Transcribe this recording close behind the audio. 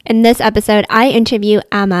In this episode, I interview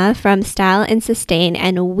Amma from Style and Sustain,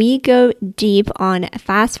 and we go deep on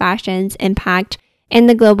fast fashion's impact in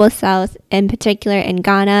the global south, in particular in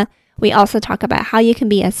Ghana. We also talk about how you can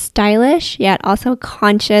be a stylish yet also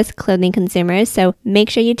conscious clothing consumer. So make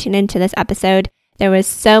sure you tune into this episode. There was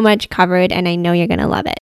so much covered, and I know you're going to love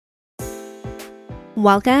it.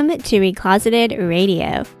 Welcome to Recloseted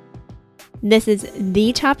Radio. This is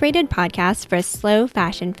the top-rated podcast for slow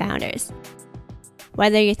fashion founders.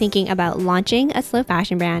 Whether you're thinking about launching a slow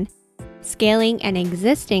fashion brand, scaling an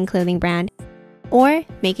existing clothing brand, or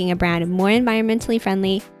making a brand more environmentally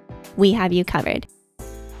friendly, we have you covered.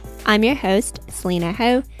 I'm your host, Selena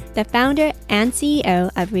Ho, the founder and CEO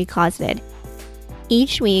of Recloseted.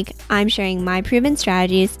 Each week, I'm sharing my proven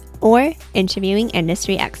strategies or interviewing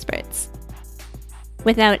industry experts.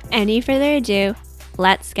 Without any further ado,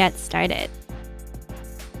 let's get started.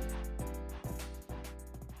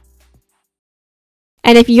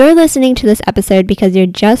 And if you're listening to this episode because you're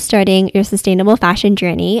just starting your sustainable fashion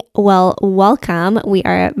journey, well, welcome. We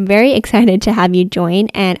are very excited to have you join,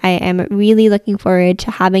 and I am really looking forward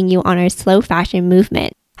to having you on our slow fashion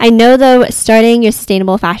movement. I know though, starting your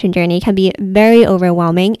sustainable fashion journey can be very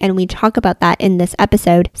overwhelming, and we talk about that in this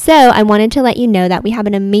episode. So I wanted to let you know that we have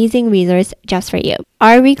an amazing resource just for you.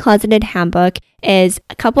 Our Recloseted handbook is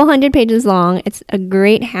a couple hundred pages long. It's a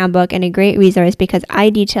great handbook and a great resource because I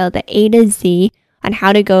detail the A to Z on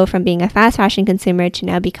how to go from being a fast fashion consumer to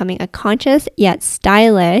now becoming a conscious yet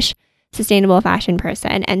stylish sustainable fashion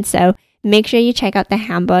person. And so make sure you check out the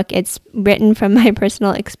handbook. It's written from my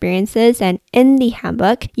personal experiences, and in the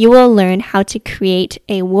handbook, you will learn how to create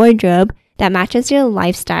a wardrobe that matches your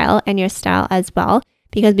lifestyle and your style as well,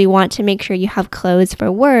 because we want to make sure you have clothes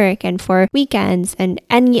for work and for weekends and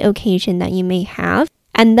any occasion that you may have.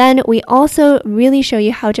 And then we also really show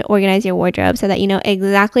you how to organize your wardrobe so that you know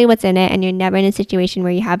exactly what's in it and you're never in a situation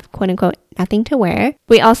where you have quote unquote nothing to wear.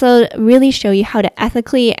 We also really show you how to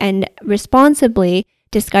ethically and responsibly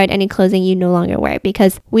discard any clothing you no longer wear,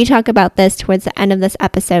 because we talk about this towards the end of this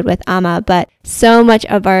episode with Amma, but so much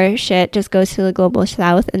of our shit just goes to the global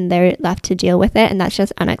south and they're left to deal with it, and that's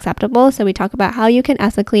just unacceptable. So we talk about how you can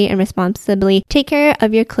ethically and responsibly take care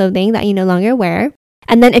of your clothing that you no longer wear.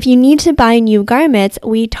 And then if you need to buy new garments,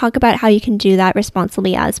 we talk about how you can do that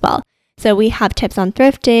responsibly as well. So we have tips on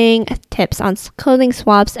thrifting, tips on clothing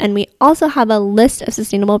swaps, and we also have a list of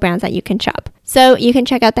sustainable brands that you can shop. So you can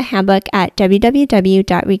check out the handbook at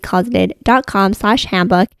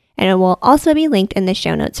www.recloseted.com/handbook, and it will also be linked in the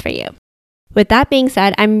show notes for you. With that being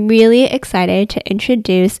said, I'm really excited to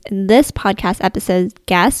introduce this podcast episode's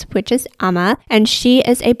guest, which is Amma, and she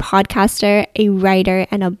is a podcaster, a writer,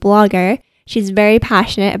 and a blogger. She's very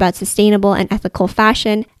passionate about sustainable and ethical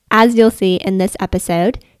fashion, as you'll see in this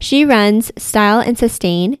episode. She runs Style and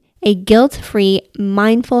Sustain, a guilt-free,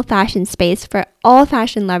 mindful fashion space for all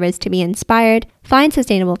fashion lovers to be inspired, find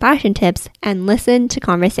sustainable fashion tips, and listen to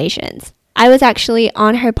conversations. I was actually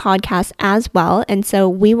on her podcast as well, and so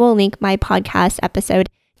we will link my podcast episode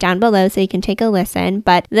down below so you can take a listen.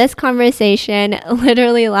 But this conversation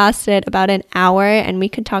literally lasted about an hour, and we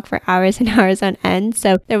could talk for hours and hours on end.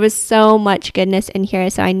 So there was so much goodness in here.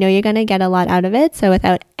 So I know you're going to get a lot out of it. So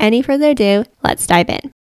without any further ado, let's dive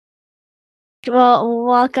in. Well,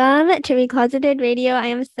 welcome to Recloseted Radio. I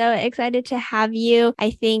am so excited to have you.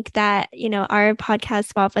 I think that, our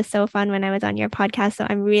podcast swap was so fun when I was on your podcast. So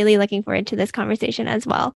I'm really looking forward to this conversation as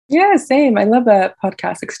well. Yeah, same. I love a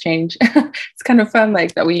podcast exchange. It's kind of fun,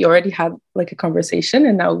 like that we already had like a conversation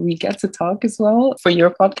and now we get to talk as well for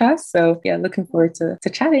your podcast. So yeah, looking forward to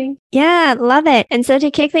chatting. Yeah, love it. And so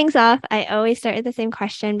to kick things off, I always start with the same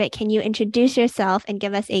question, but can you introduce yourself and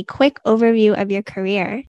give us a quick overview of your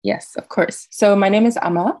career? Yes, of course. So my name is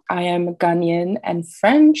Amma. I am Ghanaian and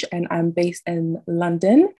French, and I'm based in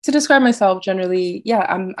London. To describe myself generally,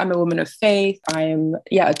 I'm a woman of faith. I am,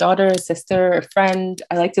 a daughter, a sister, a friend.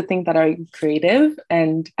 I like to think that I'm creative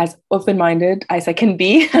and as open-minded as I can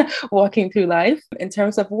be walking through life. In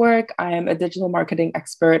terms of work, I am a digital marketing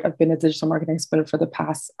expert. I've been a digital marketing expert for the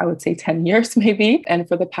past, I would say 10 years maybe. And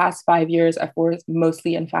for the past 5 years, I've worked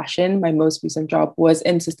mostly in fashion. My most recent job was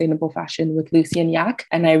in sustainable fashion with Lucy and Yak.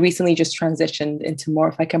 And I recently just transitioned into more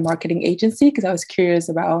of like a marketing agency because I was curious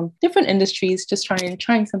about different industries, just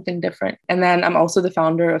trying something different. And then I'm also the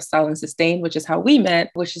founder of Style and Sustain, which is how we met,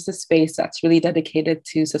 which is a space that's really dedicated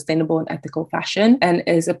to sustainable and ethical fashion and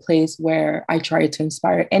is a place where I try to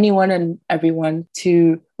inspire anyone and everyone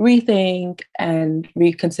to rethink and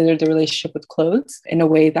reconsider the relationship with clothes in a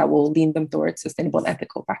way that will lean them towards sustainable and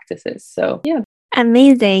ethical practices. So yeah.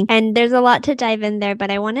 Amazing. And there's a lot to dive in there,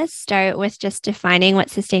 but I want to start with just defining what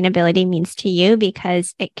sustainability means to you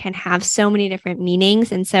because it can have so many different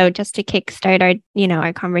meanings. And so just to kickstart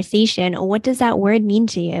our conversation, what does that word mean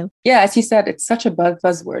to you? Yeah, as you said, it's such a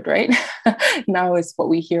buzzword, right? Now is what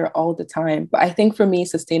we hear all the time. But I think for me,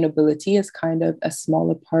 sustainability is kind of a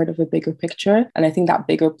smaller part of a bigger picture. And I think that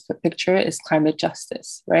bigger picture is climate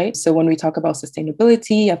justice, right? So when we talk about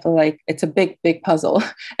sustainability, I feel like it's a big, big puzzle.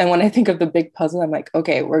 And when I think of the big puzzle, I'm like,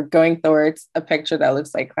 okay, we're going towards a picture that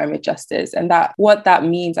looks like climate justice. And that what that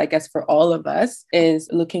means, I guess, for all of us is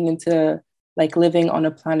looking into like living on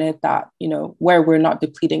a planet that, where we're not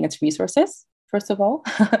depleting its resources, first of all,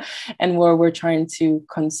 and where we're trying to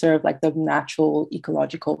conserve like the natural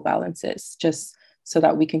ecological balances just so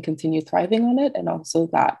that we can continue thriving on it and also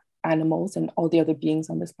that animals and all the other beings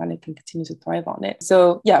on this planet can continue to thrive on it.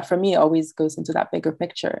 So yeah, for me, it always goes into that bigger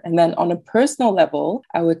picture. And then on a personal level,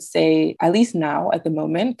 I would say, at least now at the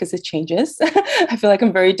moment, because it changes, I feel like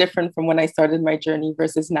I'm very different from when I started my journey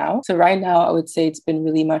versus now. So right now, I would say it's been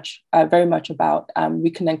really very much about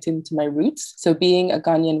reconnecting to my roots. So being a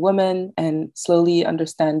Ghanaian woman and slowly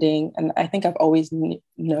understanding, and I think I've always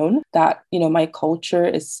known that, my culture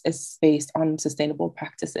is based on sustainable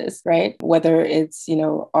practices, right? Whether it's,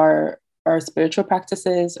 our spiritual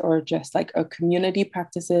practices or just like our community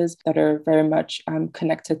practices that are very much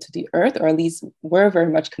connected to the earth, or at least we're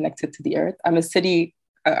very much connected to the earth. I'm a city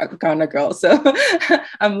Ghana girl, so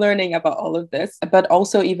I'm learning about all of this. But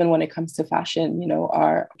also, even when it comes to fashion,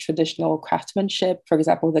 our traditional craftsmanship, for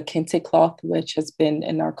example, the kente cloth, which has been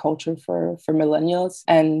in our culture for millennials,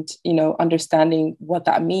 and understanding what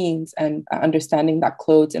that means and understanding that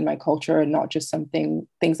clothes in my culture are not just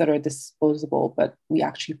things that are disposable, but we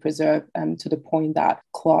actually preserve to the point that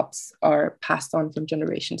cloths are passed on from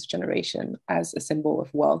generation to generation as a symbol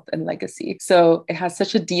of wealth and legacy. So it has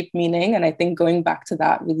such a deep meaning, and I think going back to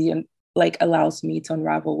that really like allows me to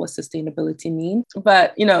unravel what sustainability means.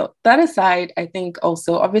 But that aside, I think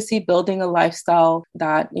also obviously building a lifestyle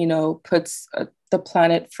that puts the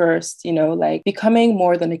planet first, like becoming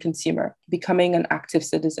more than a consumer, becoming an active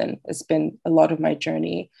citizen has been a lot of my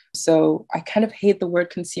journey. So I kind of hate the word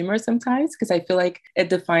consumer sometimes because I feel like it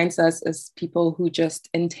defines us as people who just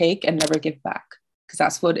intake and never give back. Because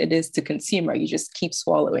that's what it is to consumer. You just keep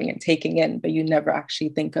swallowing and taking in, but you never actually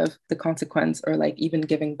think of the consequence or like even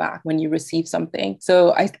giving back when you receive something.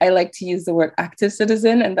 So I like to use the word active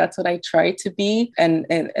citizen, and that's what I try to be. And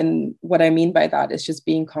what I mean by that is just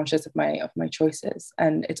being conscious of my choices.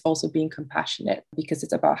 And it's also being compassionate because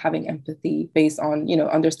it's about having empathy based on,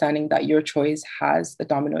 understanding that your choice has a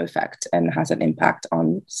domino effect and has an impact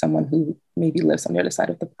on someone who maybe lives on the other side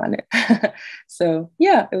of the planet. So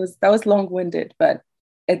yeah, that was long-winded, but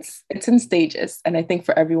it's in stages. And I think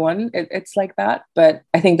for everyone, it's like that. But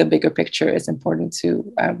I think the bigger picture is important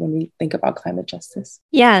too when we think about climate justice.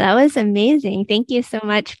 Yeah, that was amazing. Thank you so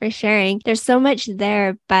much for sharing. There's so much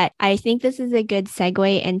there, but I think this is a good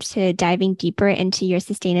segue into diving deeper into your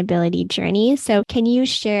sustainability journey. So can you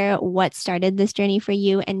share what started this journey for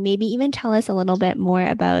you and maybe even tell us a little bit more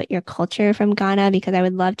about your culture from Ghana? Because I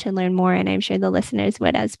would love to learn more, and I'm sure the listeners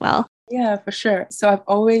would as well. Yeah, for sure. So I've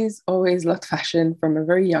always loved fashion from a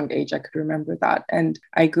very young age. I could remember that. And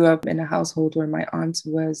I grew up in a household where my aunt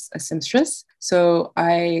was a seamstress. So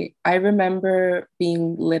I remember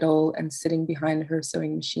being little and sitting behind her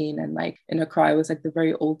sewing machine and like in a cry was like the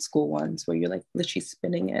very old school ones where you're like literally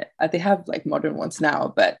spinning it. They have like modern ones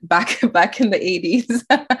now, but back in the 80s,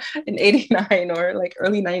 in 89 or like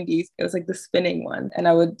early 90s, it was like the spinning one. And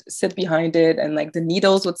I would sit behind it and like the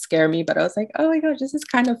needles would scare me, but I was like, oh my gosh, this is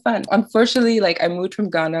kind of fun. Unfortunately, like I moved from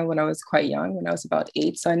Ghana when I was quite young, when I was about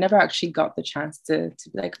 8. So I never actually got the chance to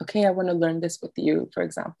be like, okay, I want to learn this with you, for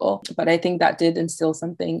example. But I think that did instill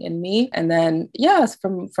something in me. And then, yes,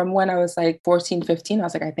 from when I was like 14, 15, I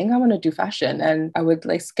was like, I think I want to do fashion. And I would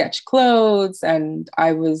like sketch clothes. And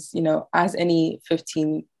I was, as any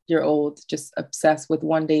 15-year-old, just obsessed with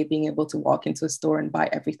one day being able to walk into a store and buy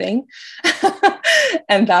everything.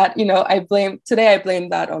 And that, I blame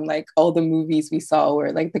that on like all the movies we saw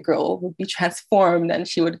where like the girl would be transformed and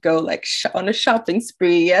she would go like on a shopping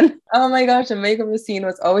spree. And oh my gosh, the makeup scene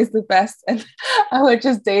was always the best. And I would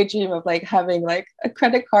just daydream of like having like a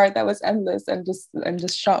credit card that was endless and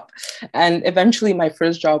just shop. And eventually my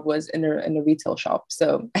first job was in a retail shop.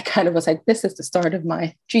 So I kind of was like, this is the start of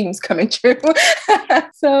my dreams coming true.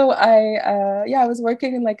 So I was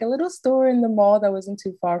working in like a little store in the mall that wasn't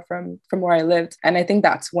too far from where I lived. it. And I think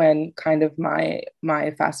that's when kind of my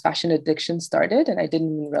fast fashion addiction started, and I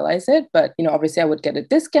didn't even realize it. But, obviously I would get a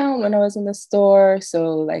discount when I was in the store.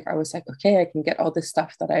 So like, I was like, okay, I can get all this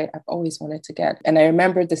stuff that I've always wanted to get. And I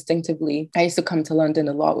remember distinctively, I used to come to London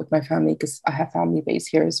a lot with my family because I have family base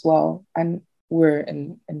here as well. And we're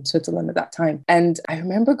in Switzerland at that time. And I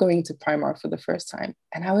remember going to Primark for the first time,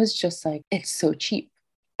 and I was just like, it's so cheap.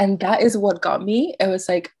 And that is what got me. It was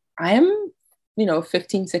like, I am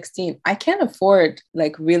 15, 16. I can't afford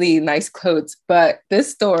like really nice clothes, but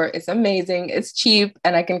this store is amazing. It's cheap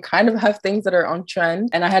and I can kind of have things that are on trend.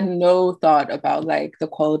 And I had no thought about like the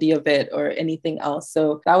quality of it or anything else.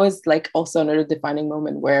 So that was like also another defining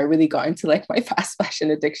moment where I really got into like my fast fashion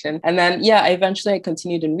addiction. And then, I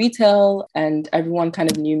continued in retail, and everyone kind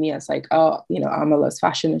of knew me as like, oh, Amma loves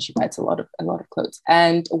fashion and she buys a lot of clothes.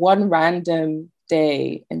 And one random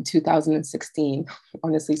day in 2016,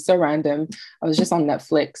 honestly, so random. I was just on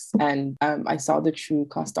Netflix and I saw the True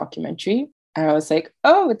Cost documentary. And I was like,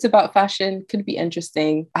 oh, it's about fashion, could be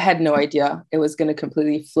interesting. I had no idea it was going to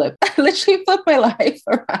completely literally flip my life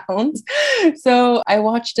around. So I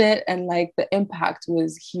watched it, and like the impact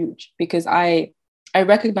was huge because I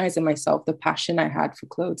recognized in myself the passion I had for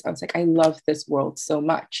clothes. I was like, I love this world so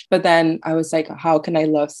much. But then I was like, how can I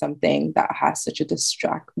love something that has such a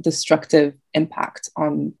destructive impact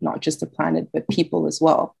on not just the planet, but people as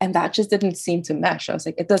well? And that just didn't seem to mesh. I was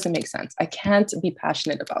like, it doesn't make sense. I can't be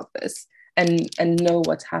passionate about this and know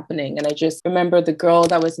what's happening. And I just remember the girl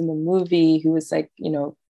that was in the movie who was like,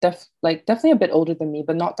 definitely a bit older than me,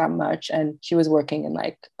 but not that much. And she was working in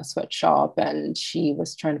like a sweatshop, and she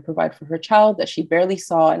was trying to provide for her child that she barely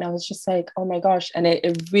saw. And I was just like, oh my gosh. And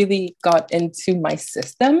it really got into my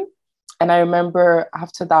system. And I remember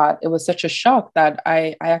after that, it was such a shock that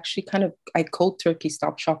I actually I cold turkey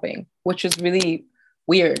stopped shopping, which was really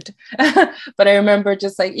weird. But I remember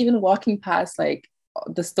just like even walking past like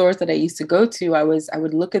the stores that I used to go to, I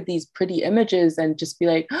would look at these pretty images and just be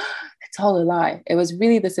like, it's all a lie. It was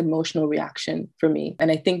really this emotional reaction for me. And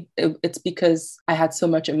I think it's because I had so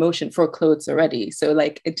much emotion for clothes already. So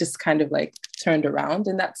like, it just kind of like turned around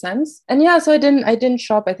in that sense. And yeah, so I didn't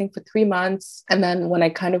shop, I think, for 3 months. And then when I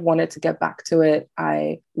kind of wanted to get back to it,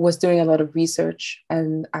 I was doing a lot of research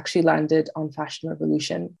and actually landed on Fashion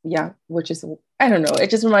Revolution. Yeah, which is, I don't know, it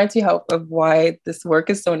just reminds me of why this work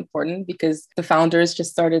is so important, because the founders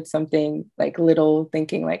just started something like little,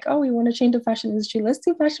 thinking like, oh, we want to change the fashion industry, let's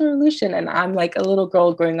do Fashion Revolution. And I'm like a little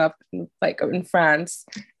girl growing up in France,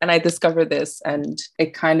 and I discovered this, and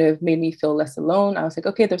it kind of made me feel less alone. I was like,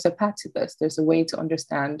 okay, there's a path to this. There's a way to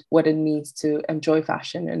understand what it means to enjoy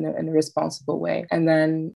fashion in a responsible way. And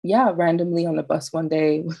then, randomly on the bus one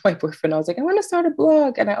day with my boyfriend, I was like, I want to start a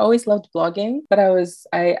blog. And I always loved blogging, but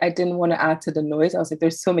I didn't want to add to the noise. I was like,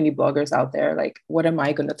 there's so many bloggers out there. Like, what am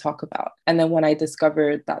I going to talk about? And then when I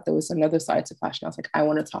discovered that there was another side to fashion, I was like, I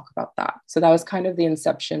want to talk about that. So that was kind of the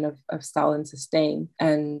inception of Style and Sustain.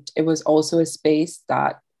 And it was also a space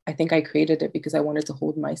that I think I created it because I wanted to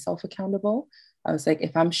hold myself accountable. I was like,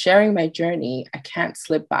 if I'm sharing my journey, I can't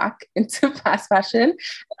slip back into fast fashion.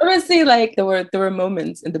 Honestly, like there were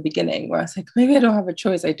moments in the beginning where I was like, maybe I don't have a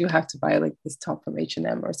choice. I do have to buy like this top from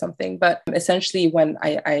H&M or something. But essentially, when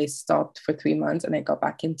I stopped for 3 months and I got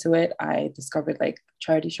back into it, I discovered like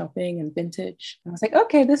charity shopping and vintage. And I was like,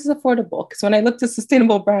 okay, this is affordable. Because when I looked at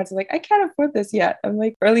sustainable brands, I'm like, I can't afford this yet. I'm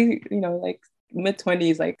like early, like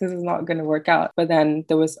mid-20s, like this is not going to work out. But then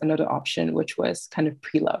there was another option, which was kind of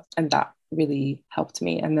pre-loved, and that really helped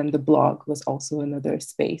me. And then the blog was also another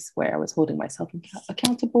space where I was holding myself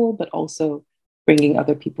accountable, but also bringing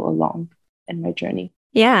other people along in my journey.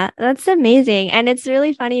 Yeah, that's amazing. And it's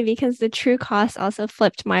really funny because the True Cost also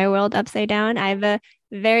flipped my world upside down. I have a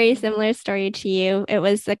very similar story to you. It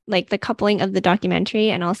was like the coupling of the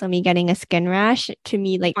documentary and also me getting a skin rash to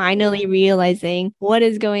me, like finally realizing what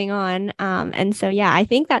is going on. And so, yeah, I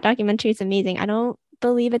think that documentary is amazing. I don't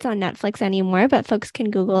believe it's on Netflix anymore, but folks can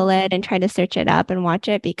Google it and try to search it up and watch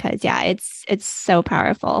it because, yeah, it's so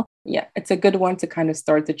powerful. Yeah, it's a good one to kind of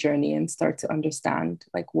start the journey and start to understand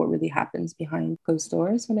like what really happens behind closed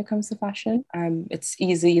doors when it comes to fashion. It's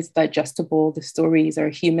easy, it's digestible, the stories are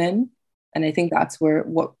human. And I think that's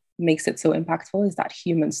what makes it so impactful is that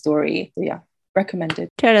human story. So yeah, recommended.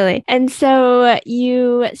 Totally. And so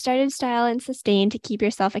you started Style and Sustain to keep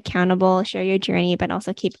yourself accountable, share your journey, but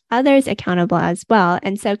also keep others accountable as well.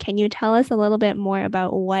 And so can you tell us a little bit more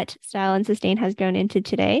about what Style and Sustain has grown into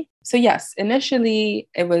today? So yes, initially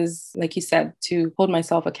it was, like you said, to hold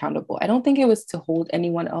myself accountable. I don't think it was to hold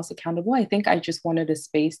anyone else accountable. I think I just wanted a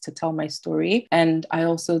space to tell my story. And I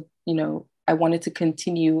also, I wanted to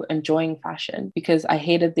continue enjoying fashion because I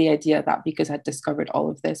hated the idea that because I discovered all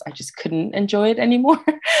of this, I just couldn't enjoy it anymore.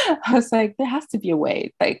 I was like, there has to be a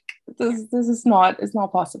way. Like this is not, it's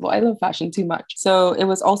not possible. I love fashion too much. So it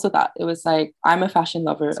was also that. It was like, I'm a fashion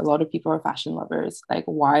lover. A lot of people are fashion lovers. Like,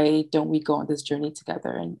 why don't we go on this journey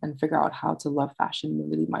together and figure out how to love fashion in a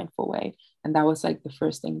really mindful way? And that was like the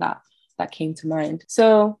first thing that came to mind.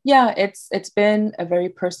 So yeah, it's been a very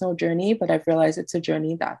personal journey, but I've realized it's a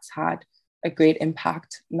journey that's had a great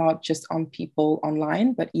impact, not just on people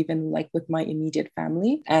online, but even like with my immediate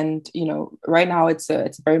family. And, you know, right now it's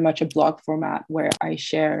very much a blog format where I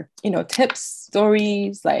share, you know, tips,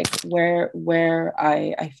 stories, like where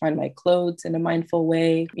I find my clothes in a mindful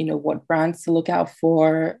way, you know, what brands to look out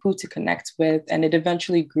for, who to connect with. And it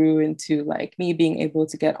eventually grew into like me being able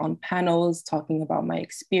to get on panels talking about my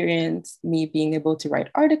experience, me being able to write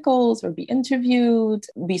articles or be interviewed.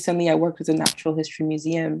 Recently, I worked with the Natural History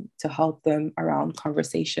Museum to help them around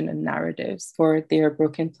conversation and narratives for their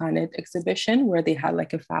Broken Planet exhibition, where they had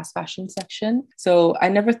like a fast fashion section. So I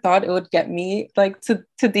never thought it would get me like to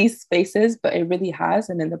these spaces, but it really has.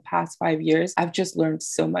 And in the past 5 years, I've just learned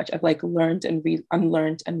so much. I've like learned and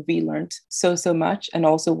unlearned and relearned so much. And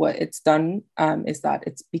also what it's done is that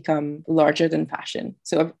it's become larger than fashion.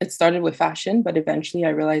 So it started with fashion, but eventually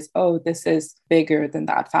I realized, oh, this is bigger than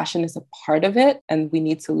that. Fashion is a part of it, and we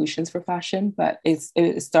need solutions for fashion. But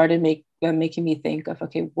it started making me think of,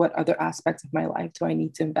 okay, what other aspects of my life do I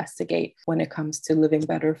need to investigate when it comes to living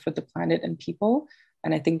better for the planet and people?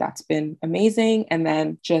 And I think that's been amazing. And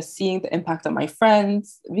then just seeing the impact on my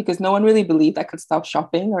friends, because no one really believed I could stop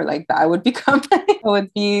shopping or like that I would become, I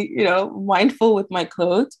would be, you know, mindful with my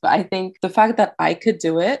clothes. But I think the fact that I could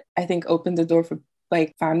do it, I think opened the door for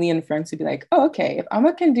like family and friends to be like, oh, okay, if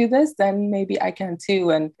Amma can do this, then maybe I can too.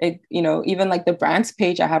 And it, you know, even like the brands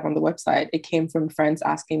page I have on the website, it came from friends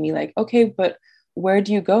asking me like, okay, but where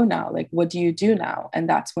do you go now? Like, what do you do now? And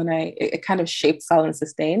that's when it kind of shaped Style and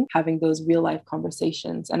Sustain, having those real life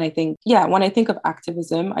conversations. And I think, yeah, when I think of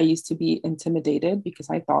activism, I used to be intimidated because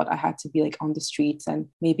I thought I had to be like on the streets and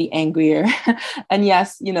maybe angrier. And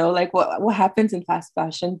yes, you know, like what happens in fast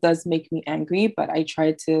fashion does make me angry, but I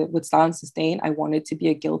tried to, with Style and Sustain, I wanted to be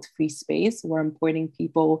a guilt-free space where I'm pointing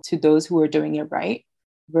people to those who are doing it right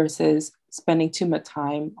versus spending too much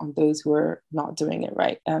time on those who are not doing it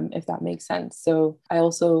right, if that makes sense. So I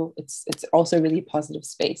also, it's also a really positive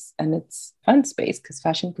space, and it's fun space because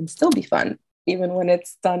fashion can still be fun even when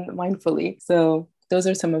it's done mindfully. So those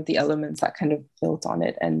are some of the elements that kind of built on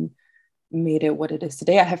it and made it what it is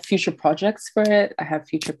today. I have future projects for it. I have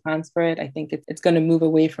future plans for it. I think it's going to move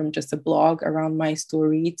away from just a blog around my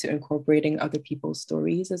story to incorporating other people's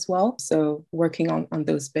stories as well. So working on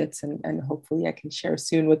those bits, and hopefully I can share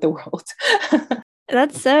soon with the world.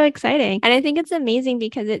 That's so exciting. And I think it's amazing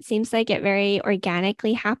because it seems like it very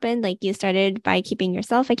organically happened. Like you started by keeping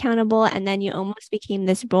yourself accountable, and then you almost became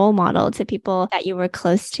this role model to people that you were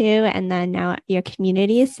close to, and then now your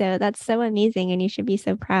community. So that's so amazing, and you should be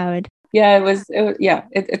so proud. Yeah,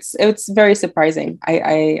 it's very surprising.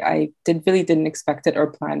 I didn't expect it or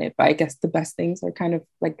plan it, but I guess the best things are kind of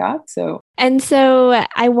like that. And so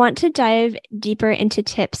I want to dive deeper into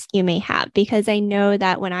tips you may have, because I know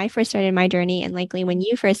that when I first started my journey, and likely when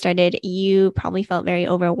you first started, you probably felt very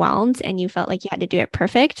overwhelmed and you felt like you had to do it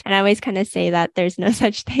perfect. And I always kind of say that there's no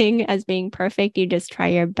such thing as being perfect. You just try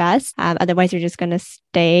your best. Otherwise, you're just going to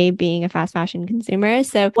stay being a fast fashion consumer.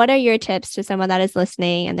 So what are your tips to someone that is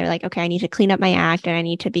listening and they're like, okay, I need to clean up my act and I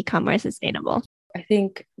need to become more sustainable? I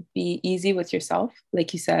think be easy with yourself.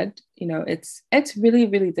 Like you said, you know, it's really,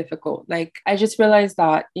 really difficult. Like I just realized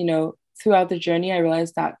that, you know, throughout the journey, I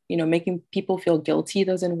realized that, you know, making people feel guilty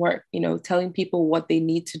doesn't work. You know, telling people what they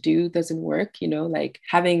need to do doesn't work. You know, like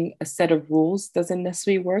having a set of rules doesn't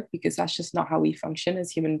necessarily work, because that's just not how we function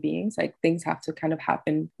as human beings. Like things have to kind of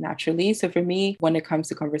happen naturally. So for me, when it comes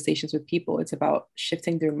to conversations with people, it's about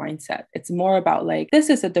shifting their mindset. It's more about like, this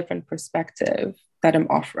is a different perspective that I'm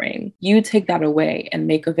offering. You take that away and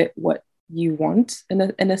make of it what you want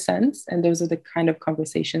in a sense. And those are the kind of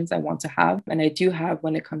conversations I want to have. And I do have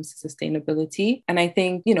when it comes to sustainability. And I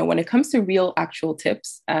think, you know, when it comes to real actual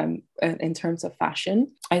tips in terms of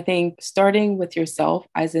fashion, I think starting with yourself,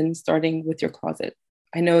 as in starting with your closet.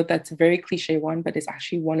 I know that's a very cliche one, but it's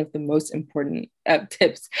actually one of the most important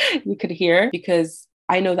tips you could hear, because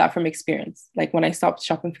I know that from experience. Like when I stopped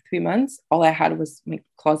shopping for 3 months, all I had was my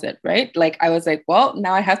closet, right? Like I was like, well,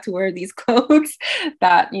 now I have to wear these clothes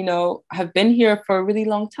that, you know, have been here for a really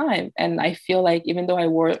long time. And I feel like even though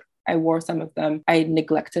I wore some of them, I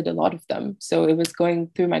neglected a lot of them. So it was going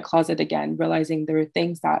through my closet again, realizing there were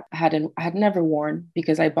things that I had never worn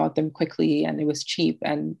because I bought them quickly and it was cheap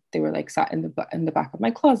and they were like sat in the back of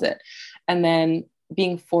my closet. And then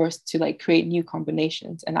being forced to like create new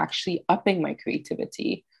combinations and actually upping my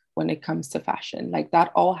creativity when it comes to fashion. Like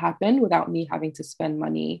that all happened without me having to spend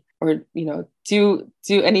money or, you know, do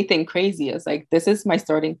anything crazy. It's like, this is my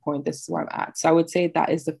starting point. This is where I'm at. So I would say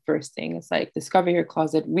that is the first thing. It's like, discover your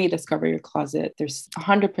closet, rediscover your closet. There's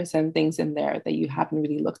 100% things in there that you haven't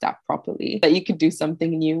really looked at properly that you could do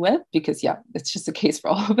something new with, because yeah, it's just the case for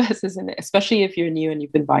all of us, isn't it? Especially if you're new and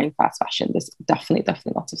you've been buying fast fashion, there's definitely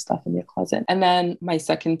lots of stuff in your closet. And then my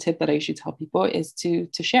second tip that I usually tell people is to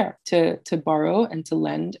share, to borrow and to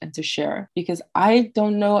lend and to share, because I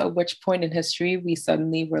don't know at which point in history we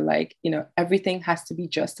suddenly were like, you know, everything has to be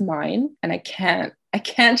just mine and I can't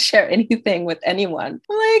share anything with anyone.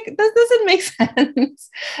 I'm like, this doesn't make sense.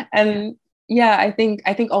 And yeah, I think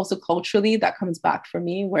also culturally that comes back for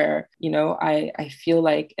me, where, you know, I feel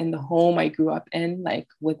like in the home I grew up in, like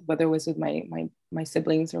with whether it was with my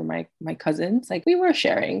siblings or my cousins, like we were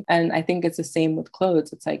sharing. And I think it's the same with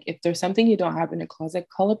clothes. It's like, if there's something you don't have in a closet,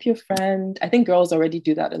 call up your friend. I think girls already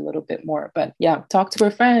do that a little bit more, but yeah, talk to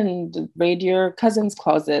a friend, raid your cousin's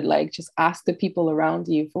closet, like just ask the people around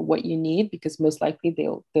you for what you need, because most likely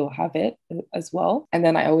they'll have it as well. And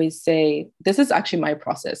then I always say, this is actually my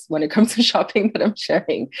process when it comes to shopping that I'm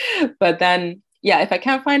sharing. But then yeah, if I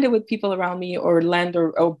can't find it with people around me or lend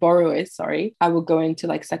or borrow it, I will go into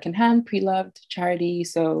like secondhand, pre-loved, charity.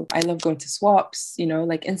 So I love going to swaps, you know,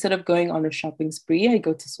 like instead of going on a shopping spree, I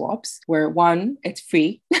go to swaps where one, it's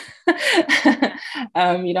free.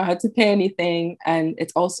 You don't have to pay anything. And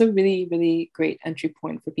it's also really, really great entry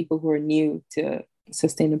point for people who are new to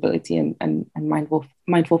sustainability and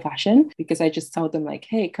mindful fashion, because I just tell them like,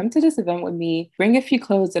 hey, come to this event with me, bring a few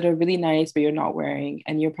clothes that are really nice but you're not wearing,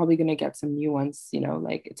 and you're probably going to get some new ones, you know,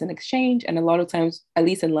 like it's an exchange. And a lot of times, at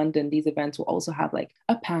least in London, these events will also have like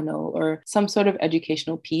a panel or some sort of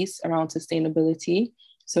educational piece around sustainability.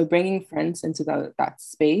 So bringing friends into that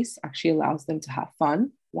space actually allows them to have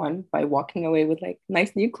fun, one, by walking away with like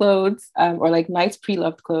nice new clothes, or like nice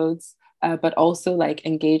pre-loved clothes, but also like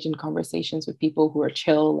engage in conversations with people who are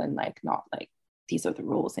chill and like not like, these are the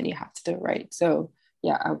rules and you have to do it right. So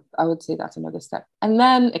yeah, I would say that's another step. And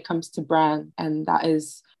then it comes to brand, and that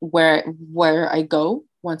is where I go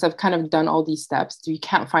once I've kind of done all these steps. You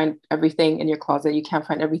can't find everything in your closet. You can't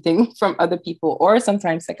find everything from other people or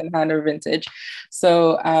sometimes secondhand or vintage.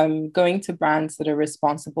 So going to brands that are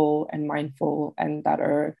responsible and mindful and that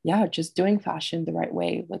are, yeah, just doing fashion the right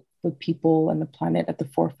way with people and the planet at the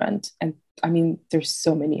forefront. And I mean, there's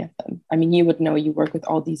so many of them. I mean, you would know, you work with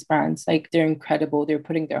all these brands, like they're incredible. They're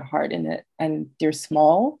putting their heart in it, and they're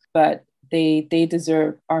small, but they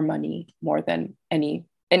deserve our money more than any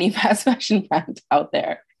fast fashion brand out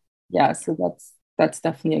there. Yeah, so that's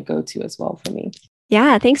definitely a go-to as well for me.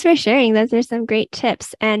 Yeah, thanks for sharing. Those are some great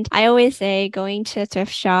tips. And I always say going to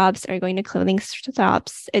thrift shops or going to clothing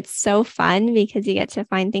shops, it's so fun because you get to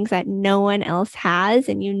find things that no one else has,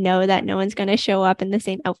 and you know that no one's going to show up in the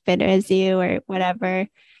same outfit as you or whatever.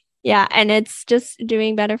 Yeah, and it's just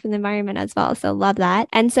doing better for the environment as well. So love that.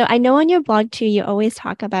 And so I know on your blog too, you always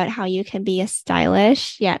talk about how you can be a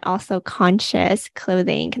stylish yet also conscious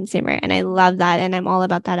clothing consumer. And I love that. And I'm all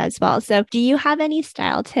about that as well. So do you have any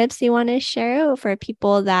style tips you want to share for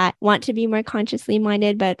people that want to be more consciously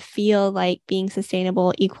minded, but feel like being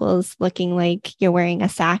sustainable equals looking like you're wearing a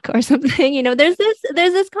sack or something? You know, there's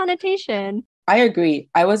this connotation. I agree.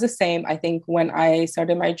 I was the same. I think when I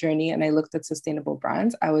started my journey and I looked at sustainable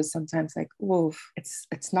brands, I was sometimes like, oof,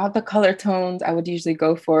 it's not the color tones I would usually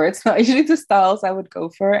go for. It's not usually the styles I would go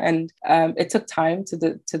for. And it took time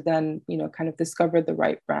to then, you know, kind of discover the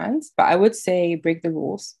right brands. But I would say break the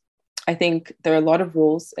rules. I think there are a lot of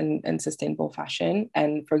rules in sustainable fashion.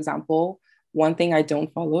 And for example, one thing I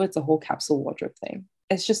don't follow, it's a whole capsule wardrobe thing.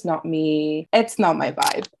 It's just not me. It's not my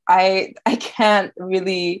vibe. I can't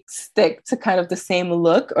really stick to kind of the same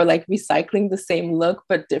look or like recycling the same look,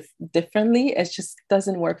 but differently. It just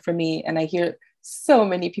doesn't work for me. And I hear so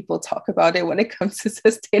many people talk about it when it comes to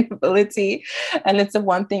sustainability. And it's the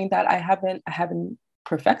one thing that I haven't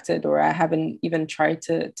perfected, or I haven't even tried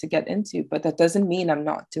to get into, but that doesn't mean I'm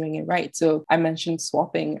not doing it right. So I mentioned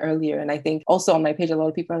swapping earlier. And I think also on my page, a lot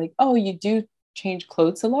of people are like, oh, you do change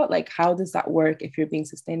clothes a lot. Like, how does that work if you're being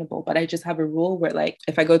sustainable? But I just have a rule where, like,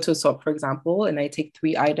 if I go to a swap, for example, and I take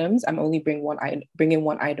 3 items, I'm only bringing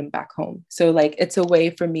one item back home. So like, it's a way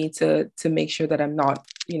for me to make sure that I'm not,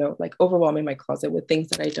 like, overwhelming my closet with things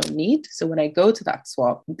that I don't need. So when I go to that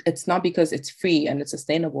swap, it's not because it's free and it's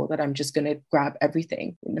sustainable that I'm just going to grab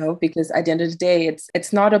everything, because at the end of the day,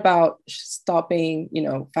 it's not about stopping,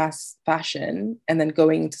 fast fashion and then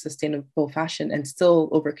going into sustainable fashion and still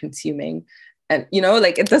over consuming. And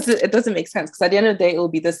like, it doesn't make sense, because at the end of the day, it will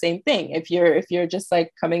be the same thing. If you're just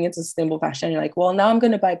like coming into sustainable fashion, you're like, well, now I'm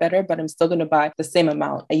going to buy better, but I'm still going to buy the same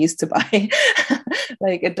amount I used to buy.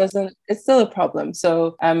 Like, it's still a problem.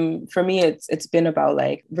 So for me, it's been about,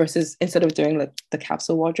 like, versus, instead of doing like the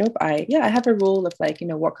capsule wardrobe, I have a rule of, like,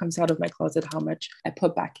 what comes out of my closet, how much I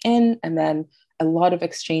put back in, and then a lot of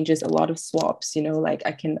exchanges, a lot of swaps, like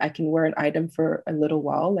I can wear an item for a little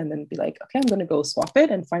while and then be like, okay, I'm going to go swap it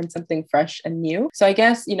and find something fresh and new. So I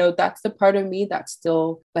guess, that's the part of me that's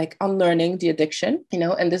still, like, unlearning the addiction,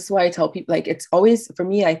 and this is why I tell people, like, it's always, for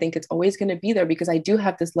me, I think it's always going to be there, because I do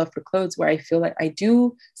have this love for clothes where I feel like I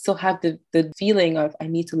do still have the feeling of I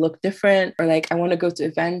need to look different, or like I want to go to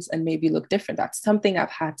events and maybe look different. That's something I've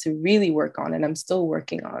had to really work on, and I'm still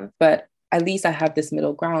working on. But at least I have this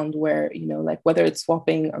middle ground where, like, whether it's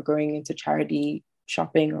swapping or going into charity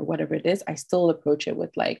shopping or whatever it is, I still approach it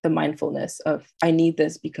with, like, the mindfulness of, I need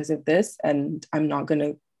this because of this, and I'm not going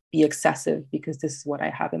to be excessive because this is what I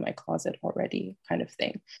have in my closet already, kind of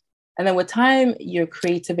thing. And then with time, your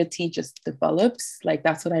creativity just develops. Like,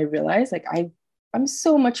 that's what I realized. Like, I'm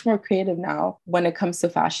so much more creative now when it comes to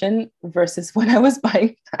fashion versus when I was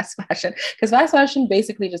buying fast fashion, because fast fashion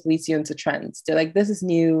basically just leads you into trends. They're like, this is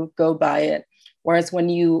new, go buy it. Whereas when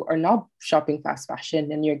you are not shopping fast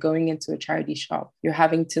fashion and you're going into a charity shop, you're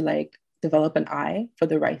having to, like, develop an eye for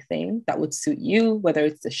the right thing that would suit you, whether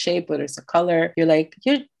it's the shape, whether it's the color.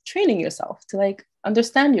 You're training yourself to, like,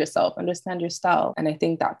 understand yourself, understand your style. And I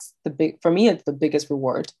think that's for me, it's the biggest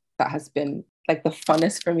reward that has been, like, the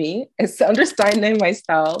funnest for me, is understanding my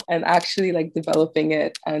style and actually, like, developing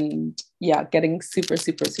it, and getting super,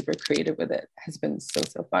 super, super creative with it has been so,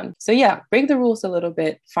 so fun. So break the rules a little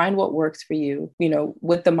bit, find what works for you,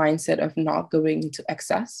 with the mindset of not going into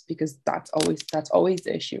excess, because that's always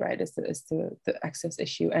the issue, right? Is the excess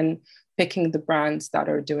issue, and picking the brands that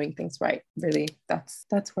are doing things right. Really, that's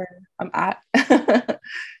where I'm at.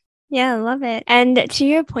 Yeah, I love it. And to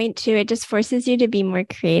your point too, it just forces you to be more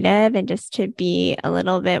creative and just to be a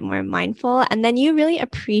little bit more mindful. And then you really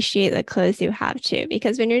appreciate the clothes you have too,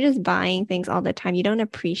 because when you're just buying things all the time, you don't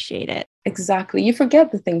appreciate it. Exactly. You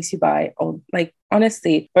forget the things you buy. Like,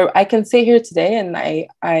 honestly, but I can sit here today and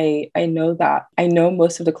I know that I know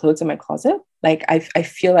most of the clothes in my closet. Like, I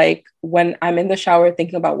feel like when I'm in the shower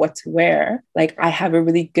thinking about what to wear, like, I have a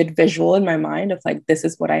really good visual in my mind of, like, this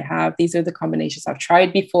is what I have. These are the combinations I've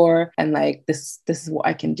tried before. And, like, this is what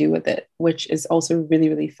I can do with it, which is also really,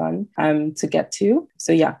 really fun to get to.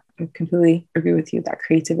 So I completely agree with you that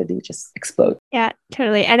creativity just explodes. Yeah,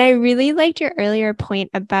 totally. And I really liked your earlier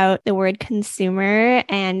point about the word consumer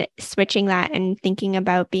and switching that and thinking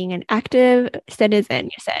about being an active citizen,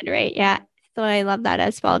 you said, right? Yeah. So I love that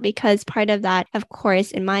as well, because part of that, of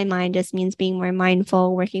course, in my mind, just means being more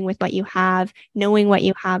mindful, working with what you have, knowing what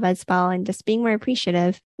you have as well, and just being more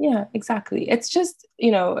appreciative. Yeah, exactly. It's just,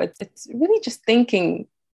 it's really just thinking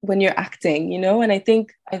when you're acting, and I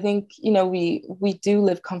think we do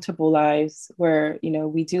live comfortable lives where,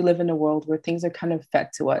 we do live in a world where things are kind of fed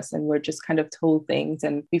to us and we're just kind of told things,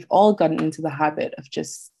 and we've all gotten into the habit of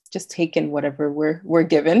just taking whatever we're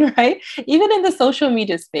given, right? Even in the social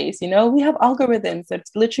media space, we have algorithms that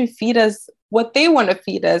literally feed us what they want to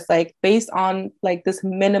feed us, like, based on, like, this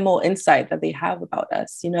minimal insight that they have about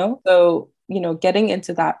us, So, getting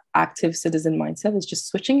into that active citizen mindset is just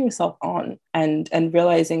switching yourself on and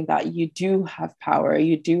realizing that you do have power,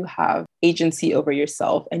 you do have agency over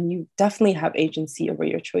yourself, and you definitely have agency over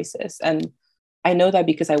your choices. And I know that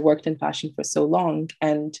because I worked in fashion for so long,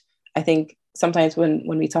 and I think sometimes when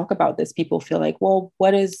we talk about this, people feel like, well,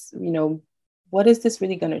 what is this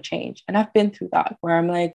really going to change? And I've been through that where I'm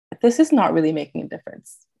like, this is not really making a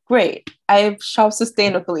difference. Great, I shop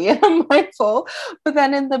sustainably and I'm mindful. But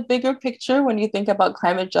then in the bigger picture, when you think about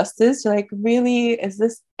climate justice, you're like, really, is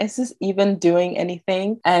this even doing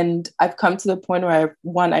anything? And I've come to the point where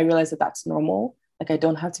I realize that that's normal. Like, I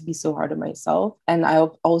don't have to be so hard on myself. And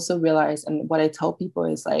I've also realized, and what I tell people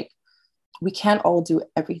is, like, we can't all do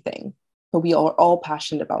everything, but we are all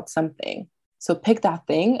passionate about something. So pick that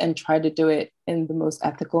thing and try to do it in the most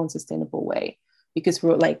ethical and sustainable way, because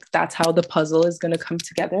we're like, that's how the puzzle is going to come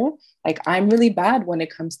together. Like, I'm really bad when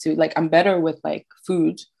it comes to, like, I'm better with, like,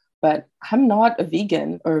 food, but I'm not a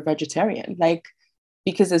vegan or a vegetarian. Like,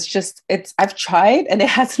 because I've tried and it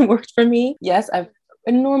hasn't worked for me. Yes, I've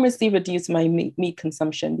enormously reduced my meat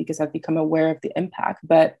consumption because I've become aware of the impact,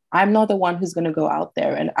 but I'm not the one who's going to go out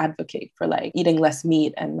there and advocate for like eating less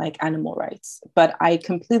meat and like animal rights. But I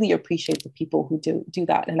completely appreciate the people who do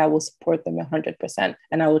that, and I will support them 100%,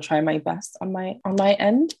 and I will try my best on my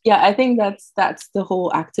end. Yeah, I think that's the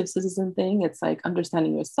whole active citizen thing. It's like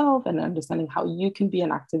understanding yourself and understanding how you can be an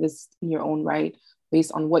activist in your own right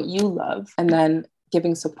based on what you love, and then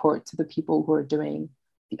giving support to the people who are doing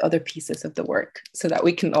the other pieces of the work so that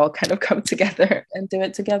we can all kind of come together and do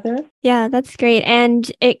it together. Yeah, that's great. And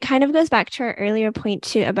it kind of goes back to our earlier point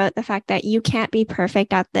too about the fact that you can't be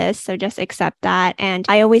perfect at this. So just accept that. And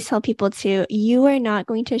I always tell people too, you are not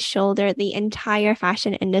going to shoulder the entire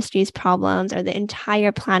fashion industry's problems or the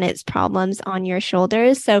entire planet's problems on your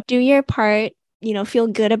shoulders. So do your part, feel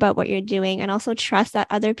good about what you're doing, and also trust that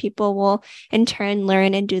other people will in turn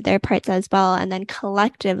learn and do their parts as well. And then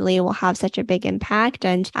collectively will have such a big impact.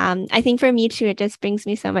 And I think for me too, it just brings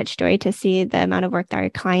me so much joy to see the amount of work that our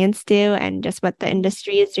clients do and just what the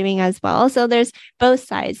industry is doing as well. So there's both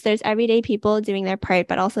sides. There's everyday people doing their part,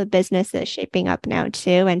 but also businesses shaping up now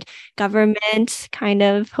too. And government kind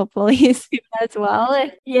of hopefully soon as well.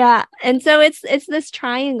 Yeah. And so it's this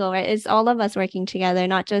triangle, right? It's all of us working together,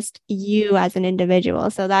 not just you as an individual.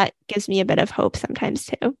 So that gives me a bit of hope sometimes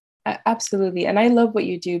too. Absolutely. And I love what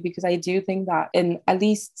you do, because I do think that in at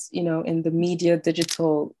least, in the media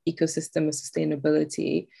digital ecosystem of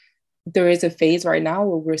sustainability, there is a phase right now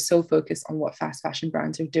where we're so focused on what fast fashion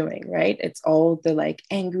brands are doing, right? It's all the like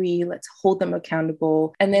angry, let's hold them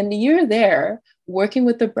accountable. And then you're there working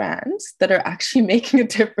with the brands that are actually making a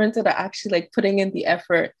difference, that are actually like putting in the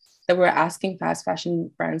effort that we're asking fast fashion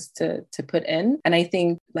brands to put in. And I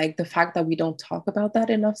think like the fact that we don't talk about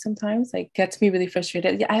that enough sometimes like gets me really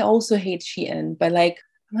frustrated. Yeah, I also hate Shein, but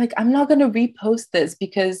I'm not going to repost this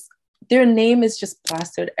because their name is just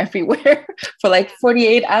plastered everywhere for like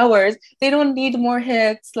 48 hours. They don't need more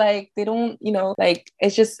hits. Like they don't,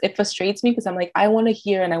 it frustrates me because I'm like, I want to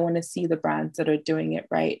hear and I want to see the brands that are doing it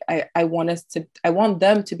right. I want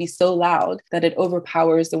them to be so loud that it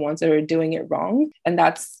overpowers the ones that are doing it wrong. And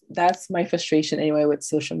that's my frustration anyway with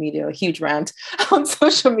social media, a huge rant on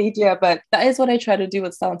social media, but that is what I try to do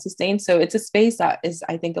with Style and Sustain. So it's a space that is,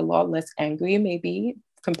 I think, a lot less angry maybe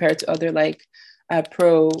compared to other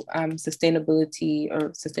pro sustainability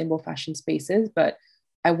or sustainable fashion spaces, but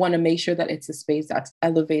I want to make sure that it's a space that's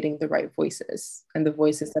elevating the right voices and the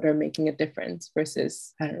voices that are making a difference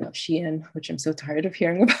versus, I don't know, Shein, which I'm so tired of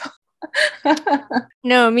hearing about.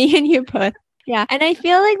 No, me and you both. Yeah. And I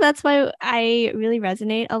feel like that's why I really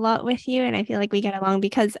resonate a lot with you. And I feel like we get along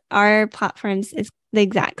because our platforms is the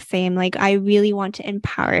exact same. Like I really want to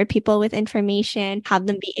empower people with information, have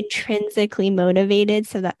them be intrinsically motivated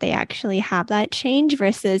so that they actually have that change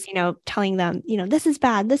versus, telling them, this is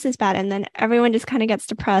bad. And then everyone just kind of gets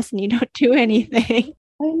depressed and you don't do anything.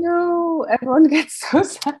 I know, everyone gets so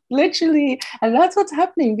sad, literally. And that's what's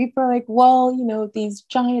happening. People are like, well, these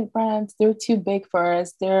giant brands, they're too big for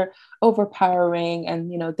us. They're overpowering.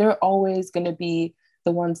 And, they're always going to be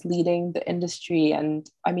the ones leading the industry. And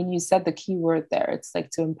I mean, you said the key word there. It's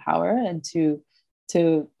like to empower and to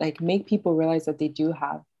like make people realize that they do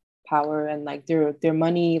have power, and like their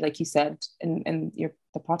money, like you said in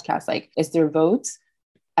the podcast, like is their votes.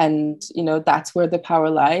 And, that's where the power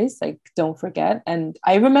lies. Like, don't forget. And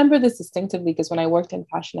I remember this distinctively because when I worked in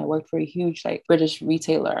fashion, I worked for a huge British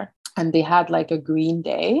retailer, and they had a green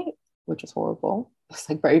day, which was horrible. It's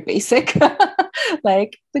very basic,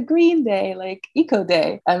 like the green day, eco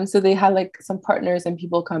day. So they had some partners and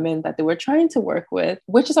people come in that they were trying to work with,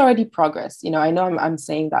 which is already progress. I know I'm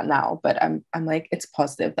saying that now, but I'm like, it's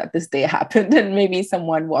positive that this day happened and maybe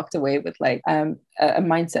someone walked away with a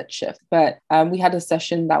mindset shift. But we had a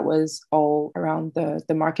session that was all around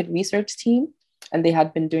the market research team. And they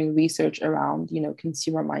had been doing research around,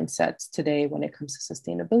 consumer mindsets today when it comes to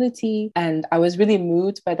sustainability. And I was really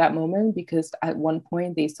moved by that moment because at one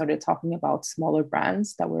point they started talking about smaller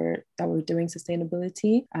brands that were doing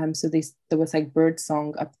sustainability. So there was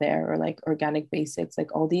Birdsong up there, or Organic Basics,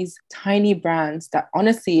 all these tiny brands that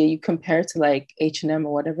honestly you compare to H&M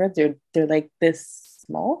or whatever, they're this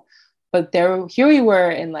small. But here we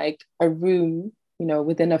were in a room,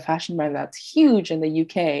 within a fashion brand that's huge in the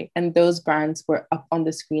UK. And those brands were up on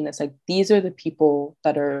the screen. It's these are the people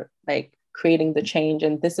that are creating the change.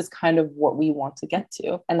 And this is kind of what we want to get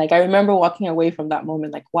to. And I remember walking away from that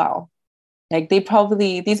moment, wow,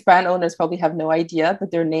 these brand owners probably have no idea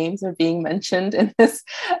that their names are being mentioned in this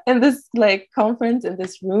conference, in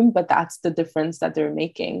this room, but that's the difference that they're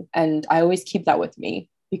making. And I always keep that with me.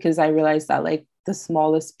 because I realized that like the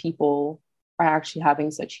smallest people are actually having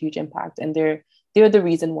such huge impact, and they're the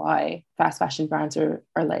reason why fast fashion brands are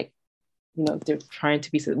like, you know, they're trying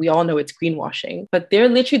to be, we all know it's greenwashing, but they're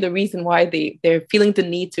literally the reason why they're feeling the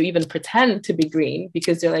need to even pretend to be green,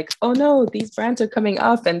 because they're like, oh no, these brands are coming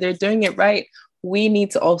up and they're doing it right. We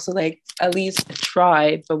need to also like at least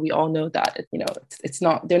try, but we all know that, you know, it's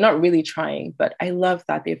not, they're not really trying. But I love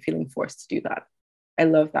that they're feeling forced to do that. I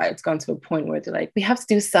love that it's gone to a point where they're like, we have to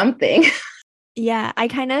do something. Yeah, I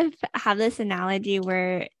kind of have this analogy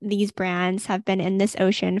where these brands have been in this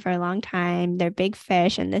ocean for a long time. They're big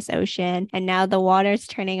fish in this ocean. And now the water's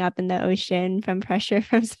turning up in the ocean from pressure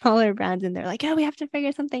from smaller brands. And they're like, oh, we have to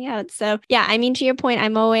figure something out. So, yeah, I mean, to your point,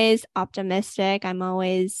 I'm always optimistic. I'm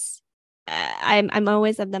always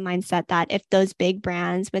of the mindset that if those big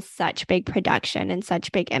brands with such big production and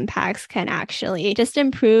such big impacts can actually just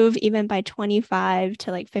improve even by 25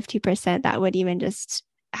 to like 50%, that would even just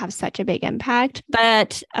have such a big impact.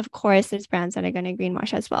 But of course, there's brands that are going to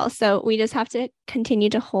greenwash as well. So we just have to continue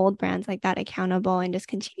to hold brands like that accountable and just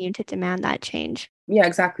continue to demand that change. Yeah,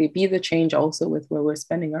 exactly. Be the change also with where we're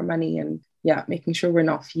spending our money, and yeah, making sure we're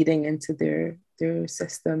not feeding into their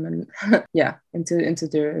system and yeah, into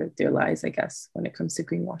their lies, I guess, when it comes to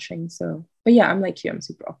greenwashing. So, but yeah, I'm like you, I'm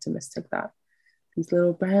super optimistic that these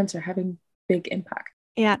little brands are having big impact.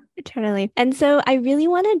 Yeah, totally. And so I really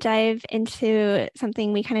want to dive into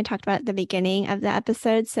something we kind of talked about at the beginning of the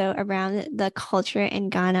episode. So around the culture in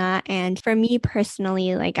Ghana. And for me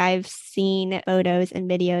personally, like I've seen photos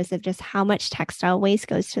and videos of just how much textile waste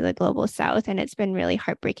goes to the global south. And it's been really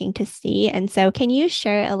heartbreaking to see. And so can you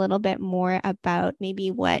share a little bit more about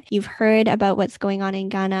maybe what you've heard about what's going on in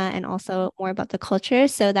Ghana, and also more about the culture,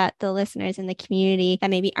 so that the listeners in the community that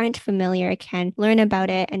maybe aren't familiar can learn about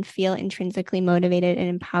it and feel intrinsically motivated and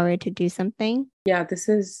empowered to do something? Yeah,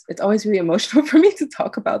 it's always really emotional for me to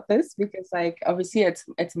talk about this, because like obviously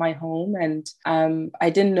it's my home, and I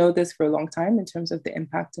didn't know this for a long time in terms of the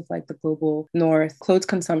impact of like the global north clothes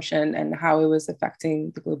consumption and how it was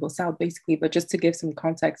affecting the global south basically. But just to give some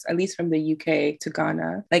context, at least from the UK to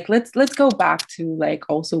Ghana, like let's go back to like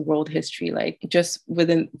also world history, like just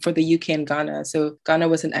within for the UK and Ghana. So Ghana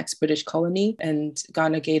was an ex-British colony, and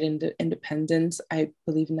Ghana gained independence, I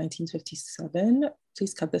believe, in 1957.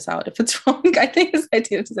 Please cut this out if it's wrong. I think it's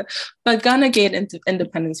 1957. But Ghana gained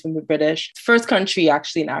independence from the British. First country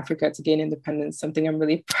actually in Africa to gain independence, something I'm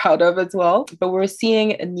really proud of as well. But we're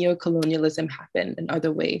seeing a neo-colonialism happen in other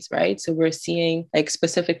ways, right? So we're seeing like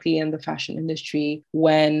specifically in the fashion industry,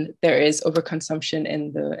 when there is overconsumption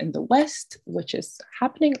in the West, which is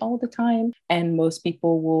happening all the time. And most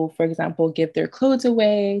people will, for example, give their clothes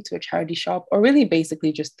away to a charity shop, or really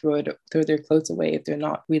basically just throw their clothes away if they're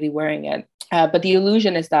not really wearing it. But the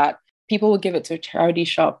illusion is that people will give it to a charity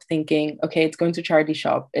shop thinking, okay, it's going to charity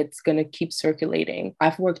shop, it's going to keep circulating.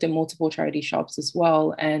 I've worked in multiple charity shops as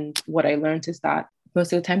well. And what I learned is that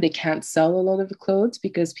most of the time they can't sell a lot of the clothes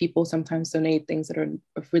because people sometimes donate things that are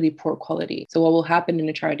of really poor quality. So what will happen in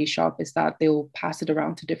a charity shop is that they will pass it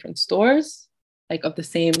around to different stores, like of the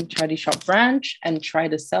same charity shop branch, and try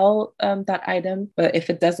to sell that item. But if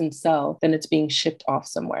it doesn't sell, then it's being shipped off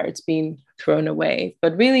somewhere. It's being thrown away.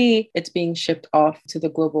 But really, it's being shipped off to the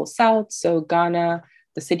global south. So Ghana,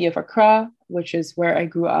 the city of Accra, which is where I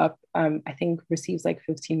grew up, I think receives like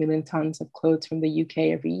 15 million tons of clothes from the UK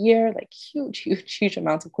every year, like huge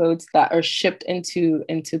amounts of clothes that are shipped into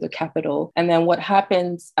the capital. And then what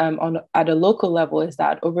happens at a local level is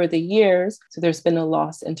that over the years, so there's been a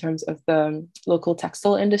loss in terms of the local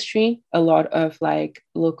textile industry. A lot of like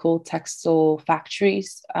local textile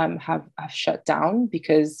factories have shut down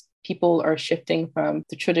because people are shifting from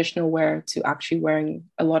the traditional wear to actually wearing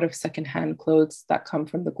a lot of secondhand clothes that come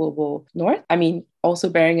from the global north. I mean, also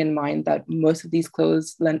bearing in mind that most of these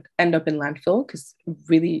clothes end up in landfill, because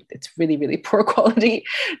it's really poor quality.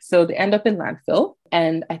 So they end up in landfill.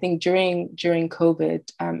 And I think during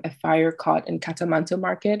COVID, a fire caught in Katamanto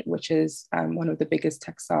Market, which is one of the biggest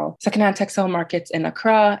secondhand textile markets in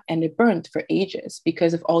Accra, and it burned for ages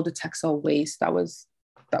because of all the textile waste that was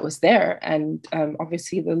there. And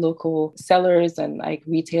obviously the local sellers and like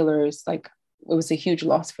retailers, like it was a huge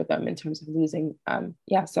loss for them in terms of losing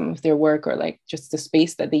some of their work, or like just the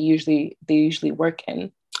space that they usually work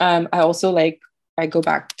in. I also I go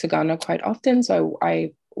back to Ghana quite often, so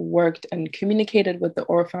I worked and communicated with the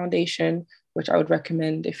Oro Foundation, which I would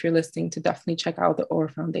recommend if you're listening to definitely check out the Or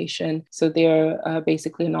Foundation. So they're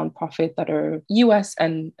basically a nonprofit that are US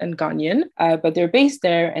and Ghanaian, but they're based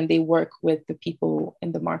there and they work with the people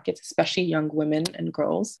in the market, especially young women and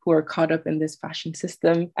girls who are caught up in this fashion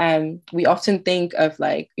system. And we often think of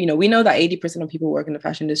like, you know, we know that 80% of people who work in the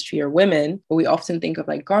fashion industry are women, but we often think of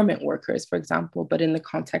like garment workers, for example. But in the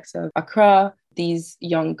context of Accra, these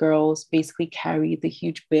young girls basically carry the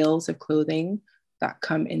huge bales of clothing that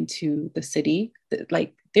come into the city.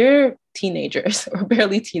 Like they're teenagers or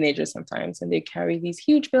barely teenagers sometimes, and they carry these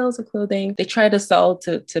huge bales of clothing. They try to sell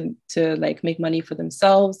to like make money for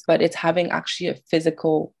themselves, but it's having actually a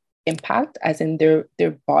physical impact, as in their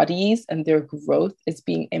bodies and their growth is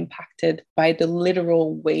being impacted by the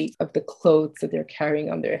literal weight of the clothes that they're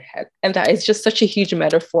carrying on their head. And that is just such a huge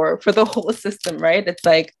metaphor for the whole system, right? It's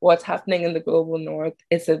like what's happening in the global north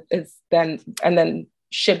is then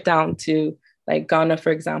shipped down to like Ghana,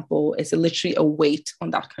 for example, is literally a weight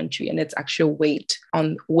on that country, and it's actually a weight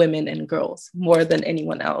on women and girls more than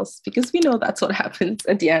anyone else, because we know that's what happens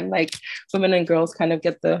at the end. Like women and girls kind of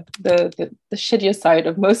get the shittier side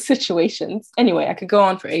of most situations. Anyway, I could go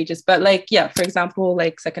on for ages, but like, yeah, for example,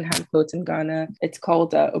 like secondhand clothes in Ghana, it's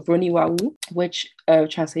called Obroniwawu, which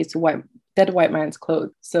translates to dead white man's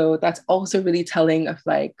clothes. So that's also really telling of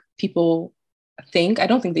like people I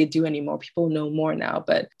don't think they do anymore. People know more now,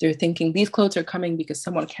 but they're thinking these clothes are coming because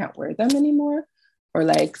someone can't wear them anymore, or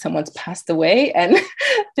like someone's passed away and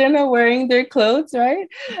they're not wearing their clothes, right?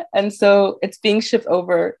 And so it's being shipped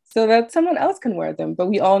over so that someone else can wear them. But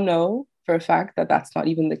we all know for a fact that that's not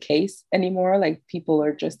even the case anymore. Like people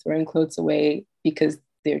are just throwing clothes away because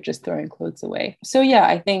they're just throwing clothes away. So yeah,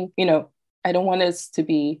 I think, you know, I don't want us to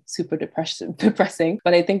be super depressing,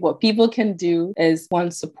 but I think what people can do is, one,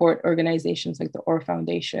 support organizations like the Or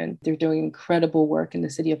Foundation. They're doing incredible work in the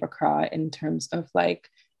city of Accra in terms of like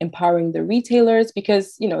empowering the retailers,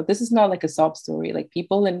 because, you know, this is not like a sob story. Like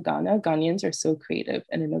people in Ghanaians are so creative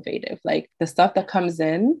and innovative. Like the stuff that comes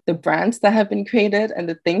in, the brands that have been created and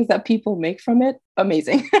the things that people make from it,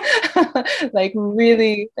 amazing. Like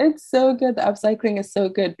really, it's so good. The upcycling is so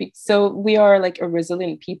good. So we are like a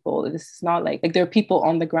resilient people. This is not like there are people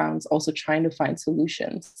on the grounds also trying to find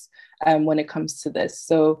solutions when it comes to this.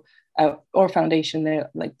 So Or Foundation,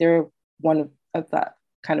 they're one of that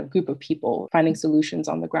kind of group of people finding solutions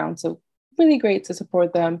on the ground. So really great to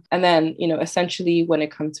support them. And then, you know, essentially when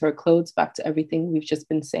it comes to our clothes, back to everything we've just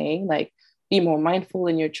been saying, like be more mindful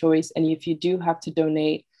in your choice. And if you do have to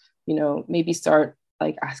donate, you know, maybe start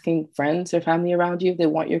like asking friends or family around you if they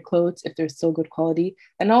want your clothes, if they're still good quality.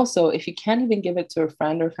 And also, if you can't even give it to a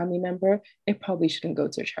friend or family member, it probably shouldn't go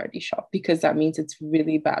to a charity shop, because that means it's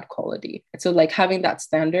really bad quality. So like having that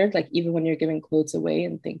standard, like even when you're giving clothes away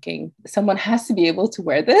and thinking someone has to be able to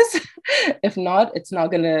wear this, if not, it's not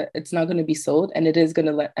gonna be sold, and it is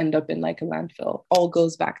gonna end up in like a landfill. All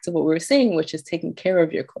goes back to what we were saying, which is taking care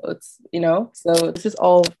of your clothes, you know? So this is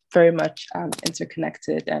all very much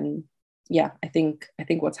interconnected. And yeah, I think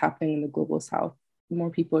what's happening in the global south, more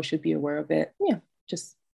people should be aware of it. Yeah,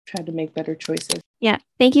 just try to make better choices. Yeah,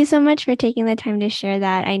 thank you so much for taking the time to share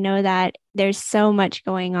that. I know that there's so much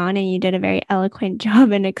going on and you did a very eloquent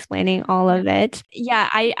job in explaining all of it. Yeah,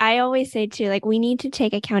 I always say too, like we need to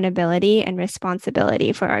take accountability and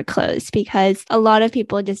responsibility for our clothes, because a lot of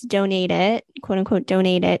people just donate it, quote unquote,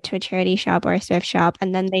 donate it to a charity shop or a thrift shop,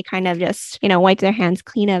 and then they kind of just, you know, wipe their hands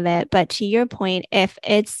clean of it. But to your point, if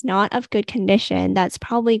it's not of good condition, that's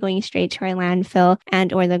probably going straight to our landfill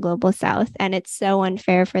and or the global south. And it's so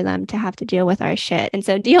unfair for them to have to deal with our shit. And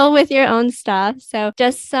so deal with your own stuff. So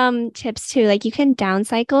just some tips too, like you can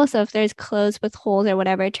downcycle. So if there's clothes with holes or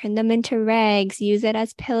whatever, turn them into rags, use it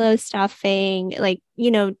as pillow stuffing, like,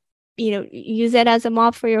 use it as a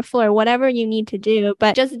mop for your floor, whatever you need to do,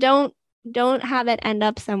 but just don't have it end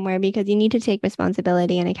up somewhere, because you need to take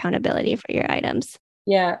responsibility and accountability for your items.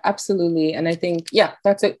 Yeah, absolutely. And I think, yeah,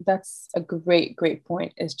 that's a great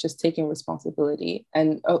point, is just taking responsibility.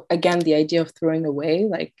 And again, the idea of throwing away,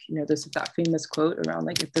 like, you know, there's that famous quote around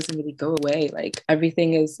like, it doesn't really go away. Like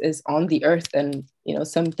everything is on the earth, and, you know,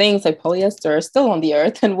 some things like polyester are still on the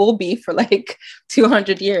earth and will be for like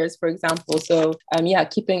 200 years, for example. So yeah,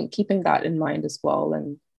 keeping that in mind as well,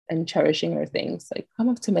 and cherishing our things. Like I'm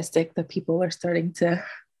optimistic that people are starting to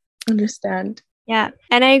understand. Yeah.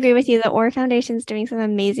 And I agree with you. The Or Foundation is doing some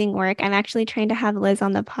amazing work. I'm actually trying to have Liz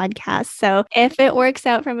on the podcast. So if it works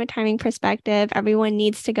out from a timing perspective, everyone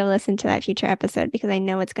needs to go listen to that future episode, because I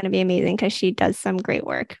know it's going to be amazing, because she does some great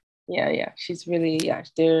work. She's really,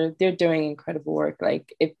 they're doing incredible work.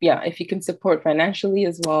 Like if you can support financially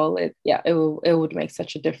as well, it would make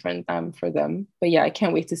such a difference for them. But yeah, I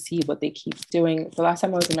can't wait to see what they keep doing. The last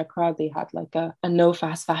time I was in Accra, they had like a no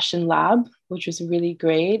fast fashion lab, which was really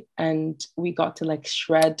great, and we got to like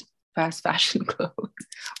shred fast fashion clothes,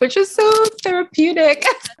 which is so therapeutic.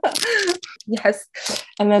 Yes.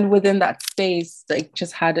 And then within that space, like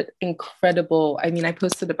just had an incredible, I mean, I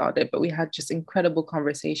posted about it, but we had just incredible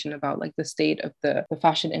conversation about like the state of the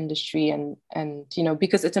fashion industry and, you know,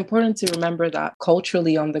 because it's important to remember that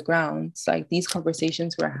culturally on the ground, it's like these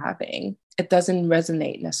conversations we're having, it doesn't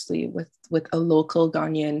resonate necessarily with a local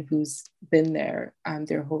Ghanaian who's been there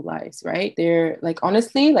their whole lives, right? They're like,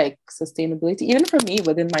 honestly, like sustainability, even for me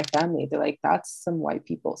within my family, they're like, that's some white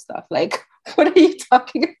people stuff. Like, what are you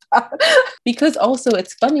talking about? Because also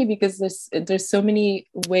it's funny because there's so many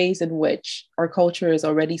ways in which our culture is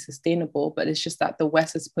already sustainable, but it's just that the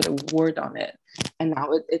West has put a word on it. And now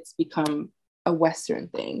it's become a Western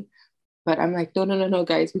thing. But I'm like, no,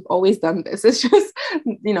 guys, we've always done this. It's just,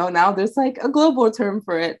 you know, now there's like a global term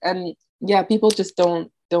for it. And yeah, people just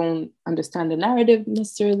don't understand the narrative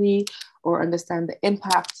necessarily, or understand the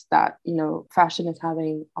impact that, you know, fashion is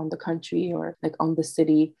having on the country or like on the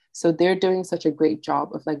city. So they're doing such a great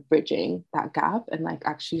job of like bridging that gap and like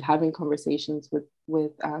actually having conversations with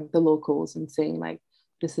the locals and saying like,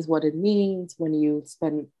 this is what it means when you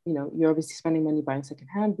spend, you know, you're obviously spending money buying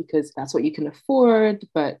secondhand because that's what you can afford.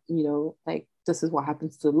 But, you know, like this is what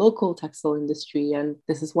happens to the local textile industry. And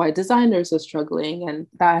this is why designers are struggling. And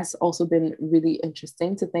that has also been really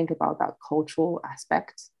interesting to think about that cultural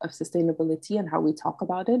aspect of sustainability and how we talk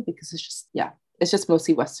about it, because it's just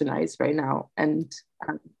mostly westernized right now. And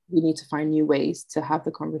we need to find new ways to have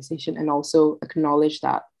the conversation and also acknowledge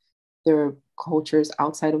that there are cultures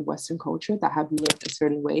outside of Western culture that have lived a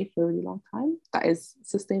certain way for a really long time that is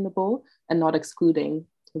sustainable, and not excluding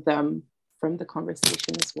them from the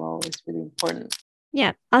conversation as well is really important.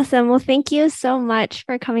 Yeah. Awesome. Well, thank you so much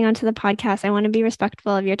for coming onto the podcast. I want to be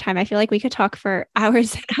respectful of your time. I feel like we could talk for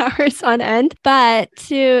hours and hours on end, but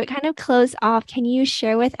to kind of close off, can you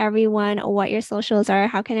share with everyone what your socials are?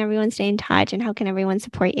 How can everyone stay in touch and how can everyone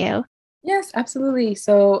support you? Yes, absolutely.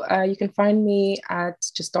 So you can find me at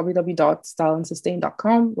just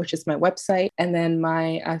www.styleandsustain.com, which is my website. And then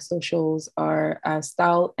my socials are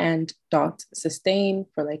style_and_sustain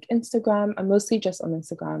for like Instagram. I'm mostly just on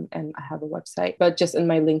Instagram and I have a website, but just in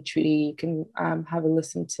my link tree, you can have a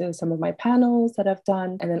listen to some of my panels that I've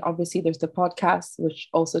done. And then obviously there's the podcast, which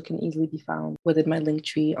also can easily be found within my link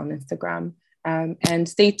tree on Instagram. And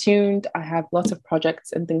stay tuned. I have lots of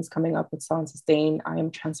projects and things coming up with Style and Sustain. I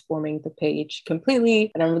am transforming the page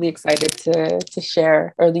completely, and I'm really excited to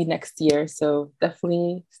share early next year. So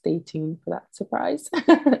definitely stay tuned for that surprise.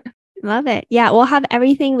 Love it. Yeah, we'll have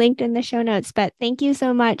everything linked in the show notes. But thank you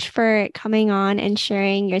so much for coming on and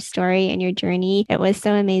sharing your story and your journey. It was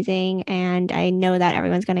so amazing. And I know that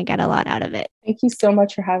everyone's going to get a lot out of it. Thank you so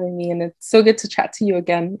much for having me. And it's so good to chat to you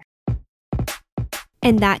again.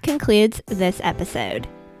 And that concludes this episode.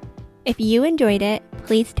 If you enjoyed it,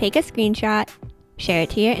 please take a screenshot, share it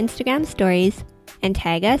to your Instagram stories, and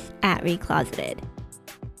tag us at Recloseted.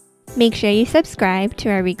 Make sure you subscribe to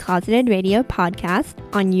our Recloseted Radio podcast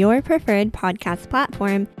on your preferred podcast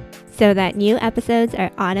platform so that new episodes are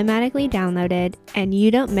automatically downloaded and you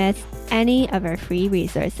don't miss any of our free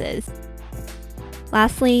resources.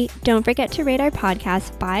 Lastly, don't forget to rate our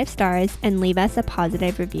podcast 5 stars and leave us a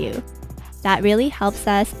positive review. That really helps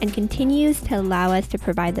us and continues to allow us to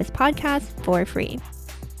provide this podcast for free.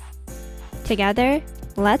 Together,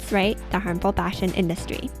 let's right the harmful fashion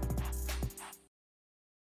industry.